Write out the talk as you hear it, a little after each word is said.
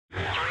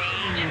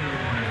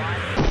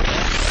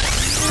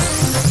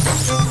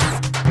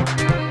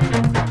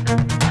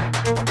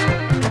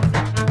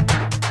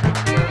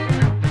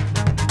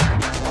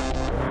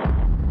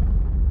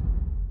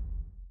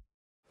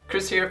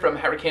here from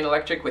Hurricane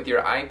Electric with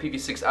your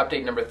IPv6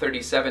 update number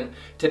 37.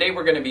 Today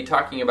we're going to be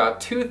talking about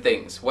two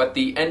things: what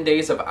the end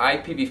days of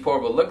IPv4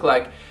 will look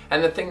like,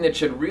 and the thing that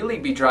should really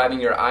be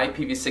driving your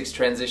IPv6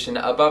 transition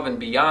above and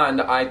beyond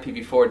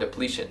IPv4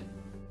 depletion.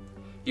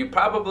 You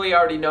probably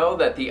already know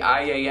that the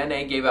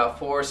IANA gave out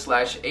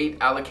 4/8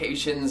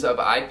 allocations of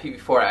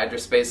IPv4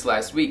 address space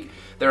last week.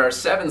 There are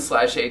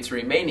 7/8s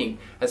remaining.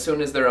 As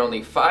soon as there are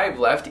only 5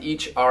 left,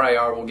 each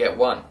RIR will get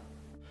 1.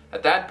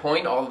 At that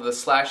point, all of the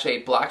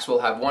 /8 blocks will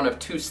have one of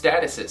two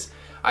statuses: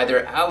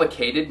 either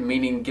allocated,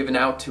 meaning given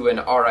out to an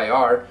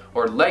RIR,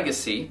 or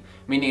legacy,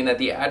 meaning that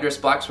the address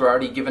blocks were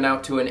already given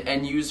out to an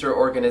end-user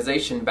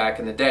organization back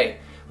in the day,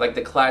 like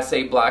the Class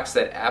A blocks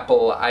that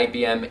Apple,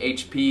 IBM,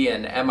 HP,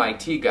 and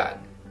MIT got.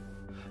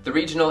 The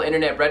regional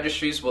internet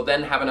registries will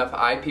then have enough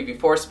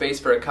IPv4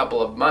 space for a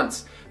couple of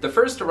months. The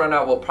first to run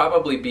out will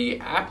probably be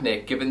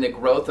AppNet, given the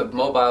growth of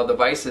mobile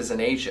devices in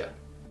Asia.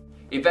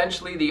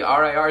 Eventually, the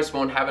RIRs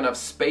won't have enough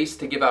space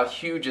to give out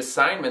huge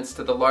assignments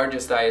to the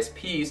largest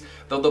ISPs,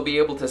 though they'll be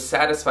able to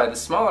satisfy the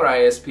smaller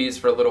ISPs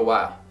for a little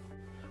while.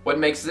 What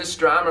makes this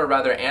drama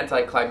rather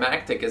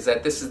anticlimactic is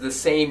that this is the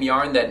same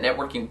yarn that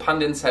networking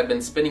pundits have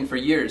been spinning for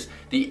years: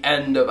 the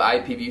end of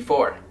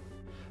IPv4.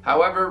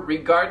 However,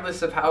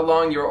 regardless of how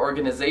long your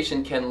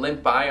organization can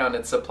limp by on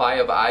its supply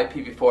of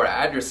IPv4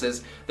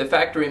 addresses, the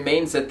fact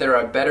remains that there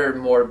are better,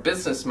 more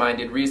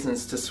business-minded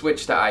reasons to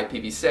switch to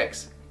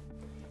IPv6.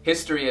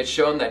 History has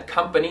shown that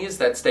companies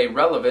that stay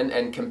relevant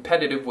and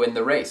competitive win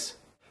the race.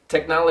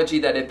 Technology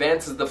that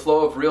advances the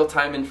flow of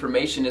real-time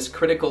information is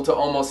critical to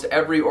almost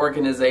every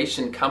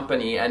organization,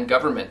 company, and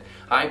government.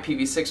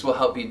 IPv6 will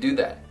help you do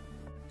that.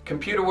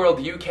 Computer World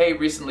UK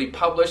recently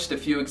published a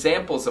few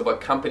examples of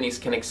what companies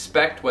can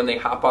expect when they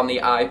hop on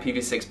the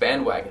IPv6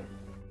 bandwagon.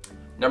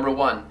 Number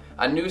 1,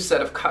 a new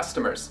set of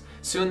customers.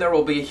 Soon there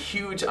will be a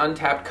huge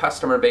untapped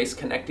customer base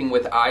connecting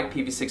with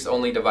IPv6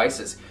 only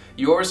devices.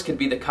 Yours could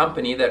be the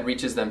company that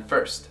reaches them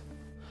first.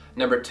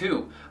 Number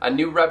 2, a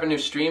new revenue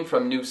stream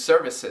from new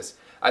services.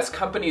 As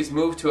companies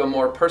move to a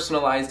more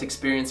personalized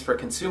experience for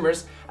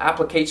consumers,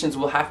 applications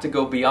will have to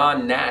go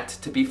beyond NAT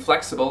to be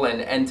flexible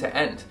and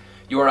end-to-end.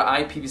 Your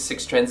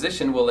IPv6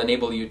 transition will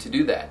enable you to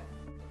do that.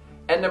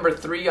 And number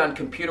 3 on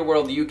Computer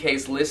World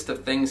UK's list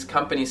of things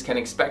companies can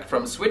expect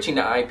from switching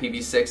to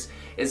IPv6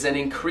 is an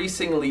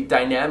increasingly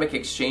dynamic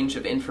exchange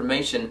of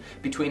information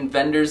between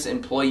vendors,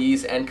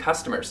 employees, and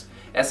customers.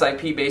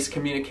 SIP-based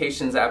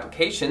communications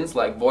applications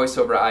like Voice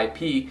over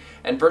IP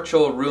and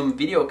Virtual Room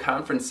Video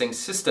Conferencing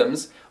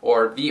Systems,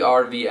 or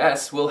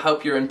VRVS, will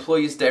help your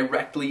employees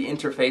directly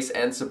interface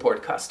and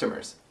support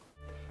customers.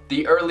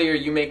 The earlier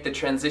you make the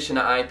transition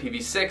to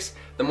IPv6,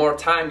 the more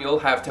time you'll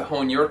have to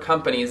hone your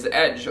company's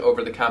edge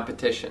over the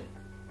competition.